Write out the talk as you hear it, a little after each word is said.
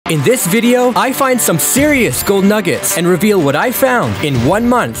In this video, I find some serious gold nuggets and reveal what I found in 1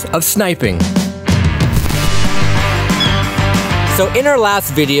 month of sniping. So in our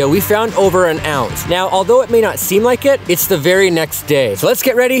last video, we found over an ounce. Now, although it may not seem like it, it's the very next day. So let's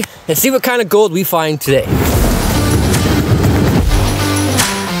get ready and see what kind of gold we find today.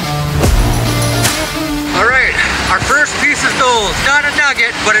 All right, our first piece of gold. Not a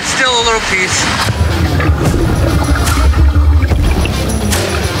nugget, but it's still a little piece.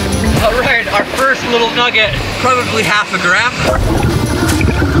 All right, our first little nugget, probably half a gram.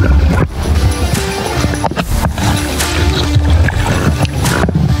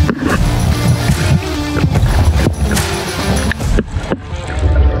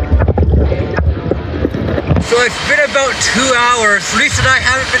 So it's been about 2 hours. Lisa and I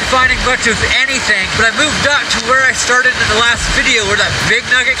haven't been finding much of anything, but I moved up to where I started in the last video where that big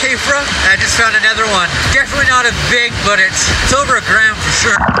nugget came from. And I just found another one. Definitely not as big, but it's over a gram for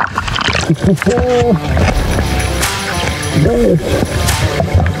sure.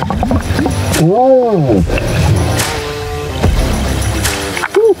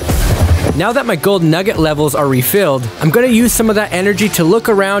 Now that my gold nugget levels are refilled, I'm going to use some of that energy to look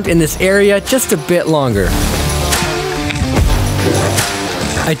around in this area just a bit longer.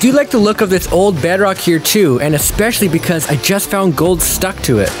 I do like the look of this old bedrock here too, and especially because I just found gold stuck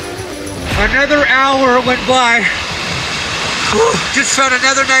to it. Another hour went by. Just found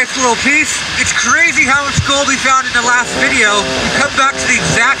another nice little piece. It's crazy how much gold we found in the last video. We come back to the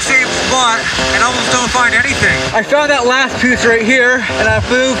exact same spot and almost don't find anything. I found that last piece right here and I've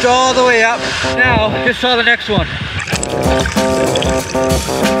moved all the way up. Now, just saw the next one.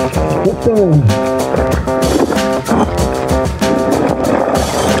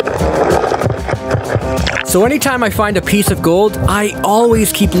 So anytime I find a piece of gold, I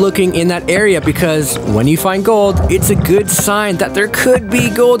always keep looking in that area because when you find gold, it's a good sign that there could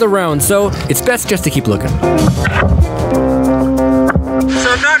be gold around, so it's best just to keep looking. So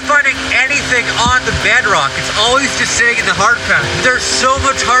I'm not finding anything on the bedrock. It's always just sitting in the hard pack. There's so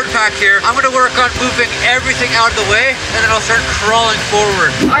much hard pack here. I'm gonna work on moving everything out of the way and then I'll start crawling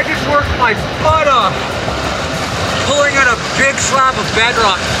forward. I just worked my butt off pulling out a big slab of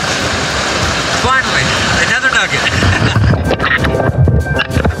bedrock. Finally, another nugget.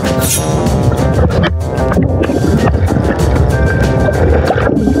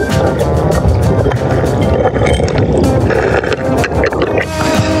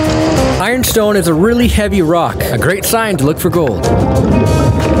 Ironstone is a really heavy rock, a great sign to look for gold.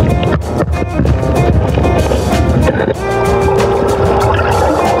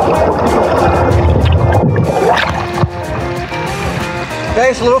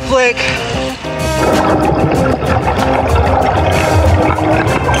 Nice little flake.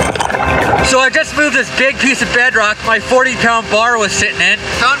 So I just moved this big piece of bedrock my 40-pound bar was sitting in.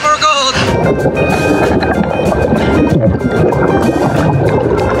 Found more gold.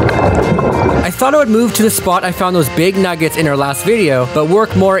 I thought I would move to the spot I found those big nuggets in our last video, but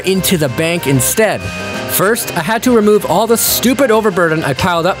work more into the bank instead. First, I had to remove all the stupid overburden I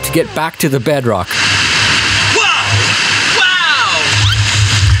piled up to get back to the bedrock.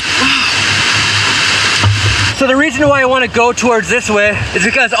 So the reason why I want to go towards this way is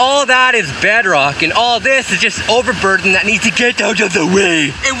because all that is bedrock and all this is just overburden that needs to get out of the way.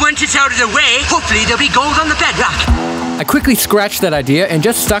 And once it's out of the way, hopefully there'll be gold on the bedrock. I quickly scratched that idea and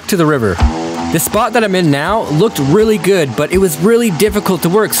just stuck to the river. The spot that I'm in now looked really good, but it was really difficult to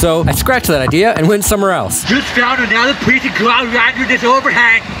work, so I scratched that idea and went somewhere else. Just found another piece of gold under this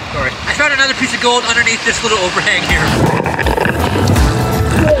overhang. Sorry. I found another piece of gold underneath this little overhang here.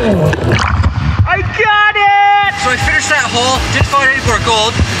 I got it! So I finished that hole, didn't find any more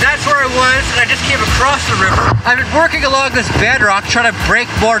gold. That's where I was, and I just came across the river. I've been working along this bedrock, trying to break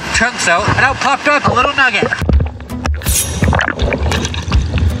more chunks out, and out popped up a little nugget.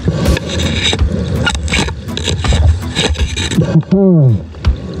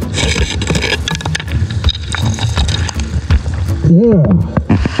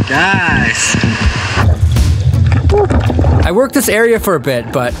 Nice. I worked this area for a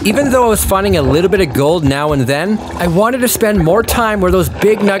bit, but even though I was finding a little bit of gold now and then, I wanted to spend more time where those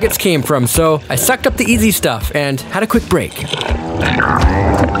big nuggets came from, so I sucked up the easy stuff and had a quick break.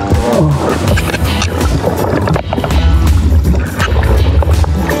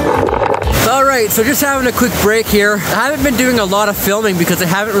 Alright, so just having a quick break here. I haven't been doing a lot of filming because I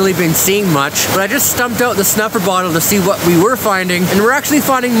haven't really been seeing much, but I just stumped out the snuffer bottle to see what we were finding, and we're actually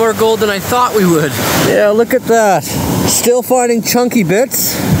finding more gold than I thought we would. Yeah, look at that. Still finding chunky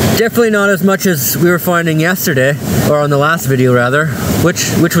bits. Definitely not as much as we were finding yesterday, or on the last video rather,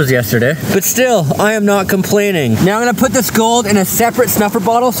 which was yesterday. But still, I am not complaining. Now I'm gonna put this gold in a separate snuffer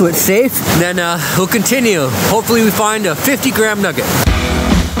bottle so it's safe. Then we'll continue. Hopefully we find a 50-gram nugget.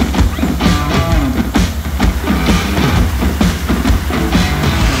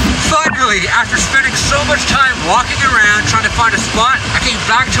 Finally, after spending so much time walking around trying to find a spot, I came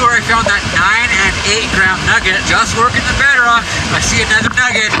back to where I found that 9 and 8-gram nugget. Just working the bedrock, I see another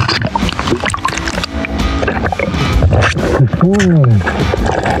nugget.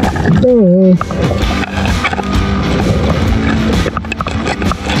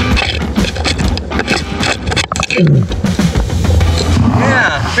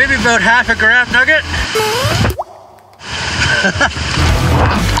 Yeah, maybe about half a gram nugget.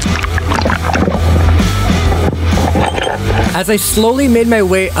 As I slowly made my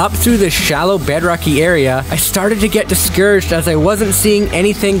way up through this shallow bedrocky area, I started to get discouraged as I wasn't seeing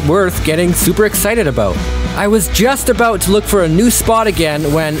anything worth getting super excited about. I was just about to look for a new spot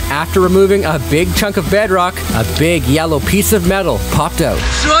again when, after removing a big chunk of bedrock, a big yellow piece of metal popped out.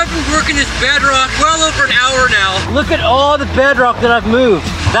 So I've been working this bedrock well over an hour now. Look at all the bedrock that I've moved.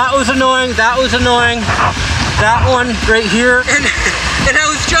 That was annoying, that was annoying. That one right here. And I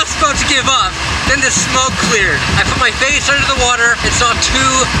was just about to give up. Then the smoke cleared. I put my face under the water and saw 2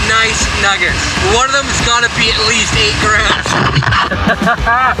 nice nuggets. One of them has got to be at least 8 grams. Look at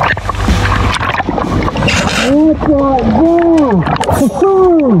that!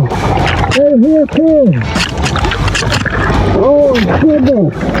 Right here too. Oh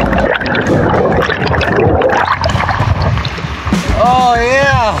goodness. Oh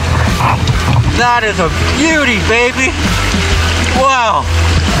yeah. That is a beauty, baby. Wow.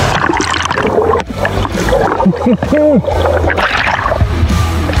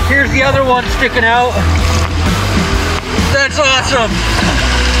 Here's the other one sticking out. That's awesome.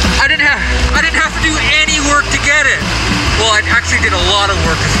 I didn't have to do any work to get it. Well, I actually did a lot of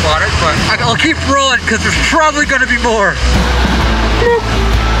work to spot it, but I'll keep rolling because there's probably going to be more.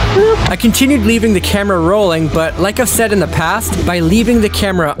 I continued leaving the camera rolling, but like I've said in the past, by leaving the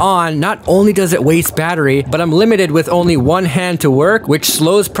camera on, not only does it waste battery, but I'm limited with only one hand to work, which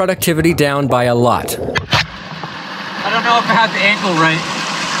slows productivity down by a lot. I don't know if I have the angle right.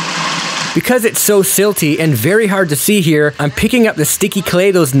 Because it's so silty and very hard to see here, I'm picking up the sticky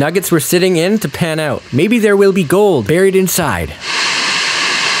clay those nuggets were sitting in to pan out. Maybe there will be gold buried inside. I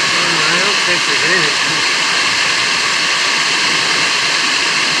don't think there is.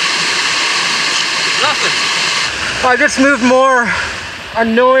 Nothing. I just moved more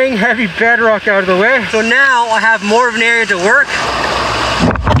annoying heavy bedrock out of the way. So now I have more of an area to work.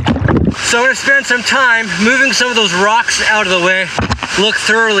 So I'm gonna spend some time moving some of those rocks out of the way, look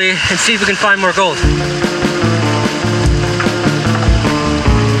thoroughly, and see if we can find more gold.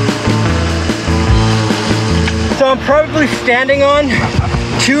 So I'm probably standing on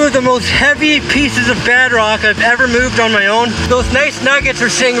 2 of the most heavy pieces of bedrock I've ever moved on my own. Those nice nuggets are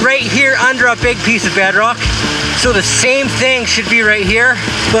sitting right here under a big piece of bedrock. So the same thing should be right here,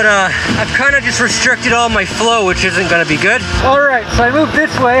 but I've kind of just restricted all my flow, which isn't gonna be good. All right, so I moved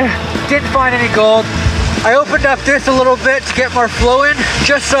this way, didn't find any gold. I opened up this a little bit to get more flow in,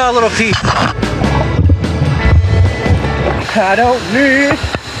 just saw a little piece. I don't need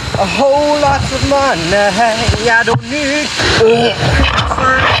a whole lot of money, I don't need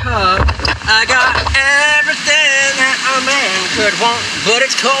for a cup. I got everything that a man could want, but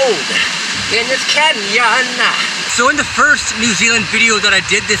it's cold in this canyon. So in the first New Zealand video that I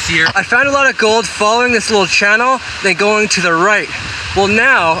did this year, I found a lot of gold following this little channel, then going to the right. Well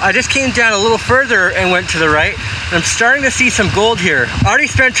now, I just came down a little further and went to the right, and I'm starting to see some gold here. I already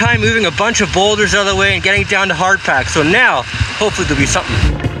spent time moving a bunch of boulders out of the way and getting down to hard pack, so now, hopefully there'll be something.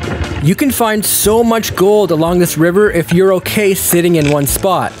 You can find so much gold along this river if you're okay sitting in one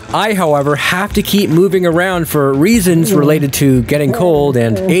spot. I, however, have to keep moving around for reasons related to getting cold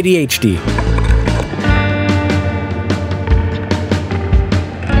and ADHD.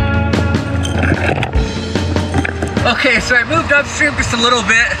 okay, so I moved upstream just a little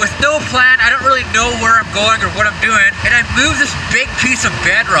bit with no plan. I don't really know where I'm going or what I'm doing. And I moved this big piece of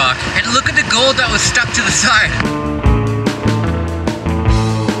bedrock, and look at the gold that was stuck to the side.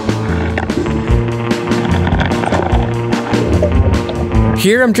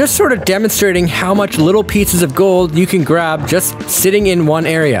 Here I'm just sort of demonstrating how much little pieces of gold you can grab just sitting in one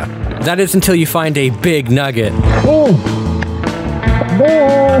area. That is until you find a big nugget.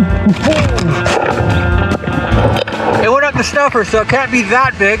 It went up the stuffer, so it can't be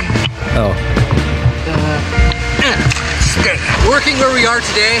that big. Oh. Working where we are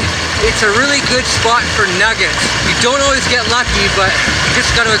today, It's a really good spot for nuggets. You don't always get lucky, but you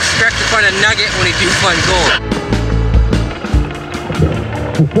just got to expect to find a nugget when you do find gold.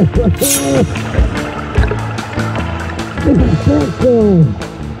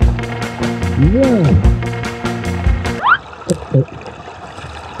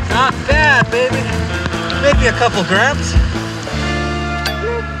 Not bad, baby. Maybe a couple grams.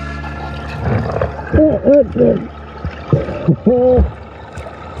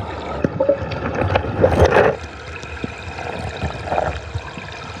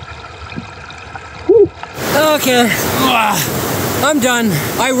 Okay, I'm done.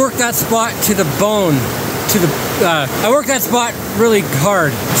 I worked that spot to the bone. I worked that spot really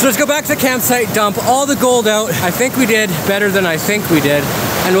hard. So let's go back to the campsite, dump all the gold out. I think we did better than I think we did,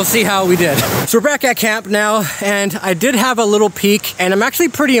 and we'll see how we did. So we're back at camp now, and I did have a little peek, and I'm actually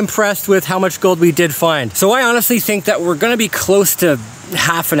pretty impressed with how much gold we did find. So I honestly think that we're gonna be close to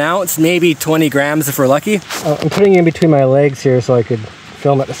half an ounce, maybe 20 grams if we're lucky. I'm putting it in between my legs here so I could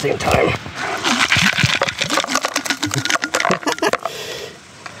film at the same time.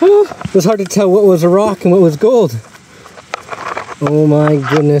 It was hard to tell what was a rock and what was gold. Oh my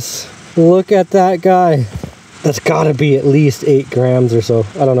goodness. Look at that guy. That's gotta be at least 8 grams or so.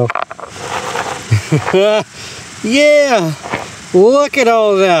 I don't know. Yeah! Look at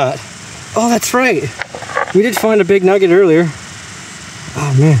all that. Oh, that's right. We did find a big nugget earlier.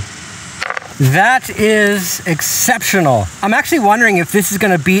 Oh man. That is exceptional. I'm actually wondering if this is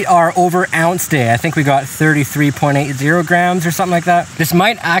gonna beat our over ounce day. I think we got 33.80 grams or something like that. This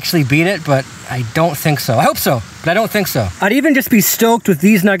might actually beat it, but I don't think so. I hope so, but I don't think so. I'd even just be stoked with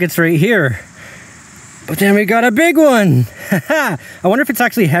these nuggets right here. But then we got a big one. I wonder if it's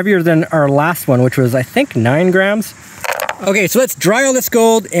actually heavier than our last one, which was I think 9 grams. Okay, so let's dry all this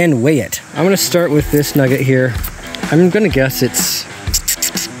gold and weigh it. I'm gonna start with this nugget here. I'm gonna guess it's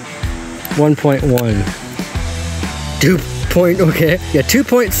 1.1. Okay. Yeah,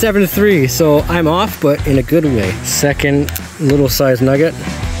 2.73. So I'm off, but in a good way. Second little size nugget,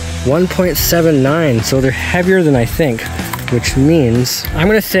 1.79. So they're heavier than I think, which means I'm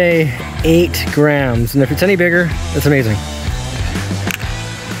gonna say 8 grams. And if it's any bigger, that's amazing.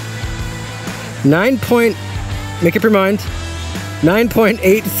 Make up your mind.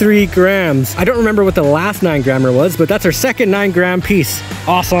 9.83 grams. I don't remember what the last 9 grammer was, but that's our second 9 gram piece.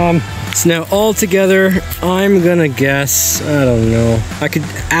 Awesome. So now all together, I'm gonna guess, I don't know. I could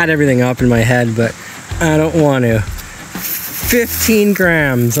add everything up in my head, but I don't want to. 15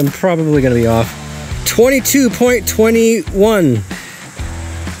 grams, I'm probably gonna be off. 22.21.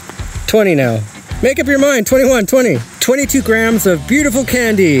 20 now. Make up your mind, 21, 20. 22 grams of beautiful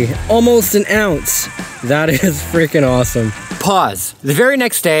candy, almost an ounce. That is freaking awesome. Pause. The very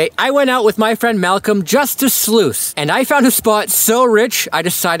next day, I went out with my friend Malcolm just to sleuth, and I found a spot so rich, I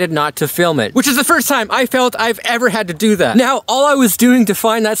decided not to film it, which is the first time I felt I've ever had to do that. Now, all I was doing to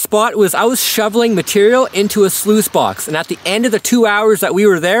find that spot was I was shoveling material into a sluice box, and at the end of the 2 hours that we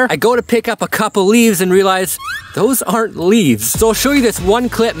were there, I go to pick up a couple leaves and realize those aren't leaves. So I'll show you this one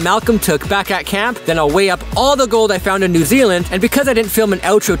clip Malcolm took back at camp, then I'll weigh up all the gold I found in New Zealand, and because I didn't film an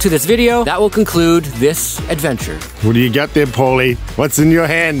outro to this video, that will conclude this adventure. What do you got there, Pauly? What's in your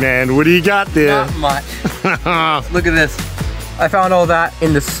hand, man? What do you got there? Not much. Look at this. I found all that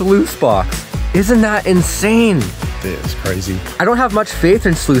in the sluice box. Isn't that insane? It is crazy. I don't have much faith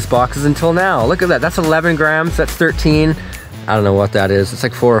in sluice boxes until now. Look at that. That's 11 grams. That's 13. I don't know what that is. It's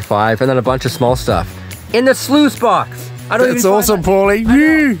like 4 or 5. And then a bunch of small stuff. In the sluice box. That's awesome, Pauly.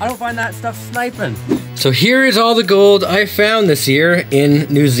 I don't find that stuff sniping. So here is all the gold I found this year in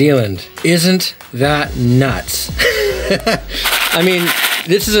New Zealand. Isn't that nuts? I mean,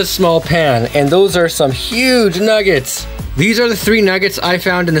 this is a small pan, and those are some huge nuggets. These are the 3 nuggets I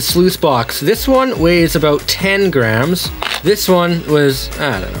found in the sluice box. This one weighs about 10 grams. This one was,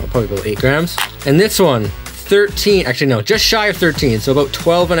 I don't know, probably about 8 grams. And this one, 13, actually no, just shy of 13, so about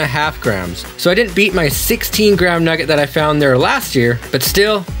 12.5 grams. So I didn't beat my 16 gram nugget that I found there last year, but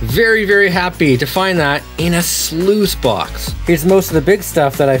still very, very happy to find that in a sluice box. Here's most of the big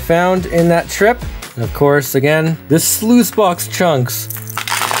stuff that I found in that trip. And of course, again, the sluice box chunks.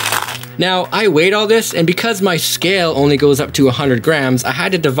 Now, I weighed all this, and because my scale only goes up to 100 grams, I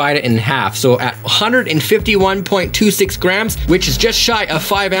had to divide it in half. So at 151.26 grams, which is just shy of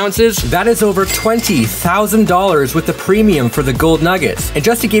 5 ounces, that is over $20,000 with the premium for the gold nuggets. And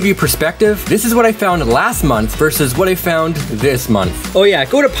just to give you perspective, this is what I found last month versus what I found this month. Oh yeah,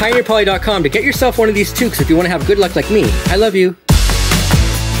 go to PioneerPauly.com to get yourself one of these toques if you want to have good luck like me. I love you.